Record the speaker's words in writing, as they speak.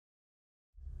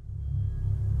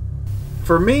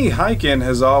For me, hiking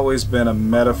has always been a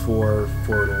metaphor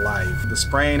for life. The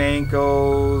sprained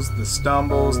ankles, the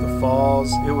stumbles, the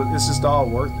falls, it's just all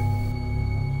worth it.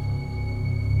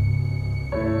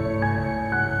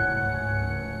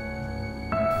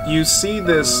 You see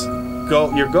this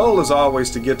goal, your goal is always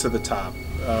to get to the top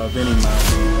of any mountain.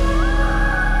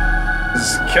 This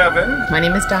is Kevin. My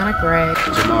name is Donna Gray.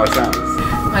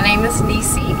 Jamaal. My name is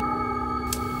Denise.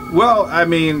 Well, I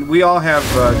mean, we all have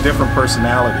different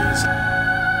personalities.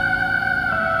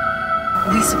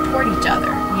 We support each other.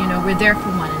 You know, we're there for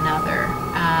one another.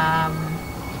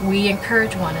 We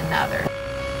encourage one another.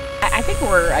 I think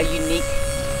we're a unique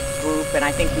group, and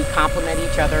I think we complement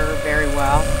each other very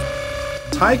well.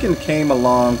 Hiking came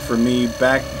along for me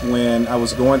back when I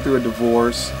was going through a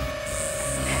divorce.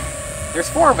 There's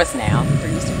 4 of us now. There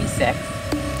used to be 6.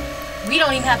 We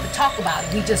don't even have to talk about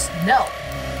it. We just know.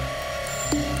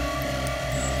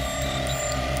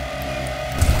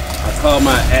 I called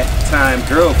my at-the-time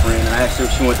girlfriend and I asked her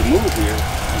if she wanted to move here,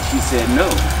 and she said no.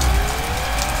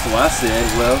 So I said,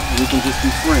 well, we can just be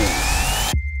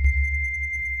friends.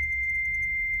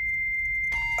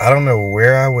 I don't know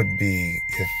where I would be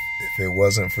if it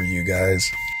wasn't for you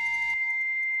guys.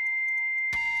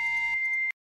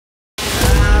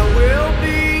 I will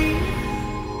be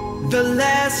the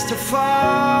last to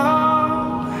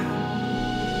fall.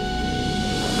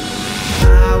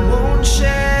 I won't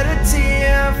shed a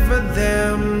tear for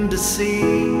them to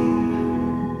see.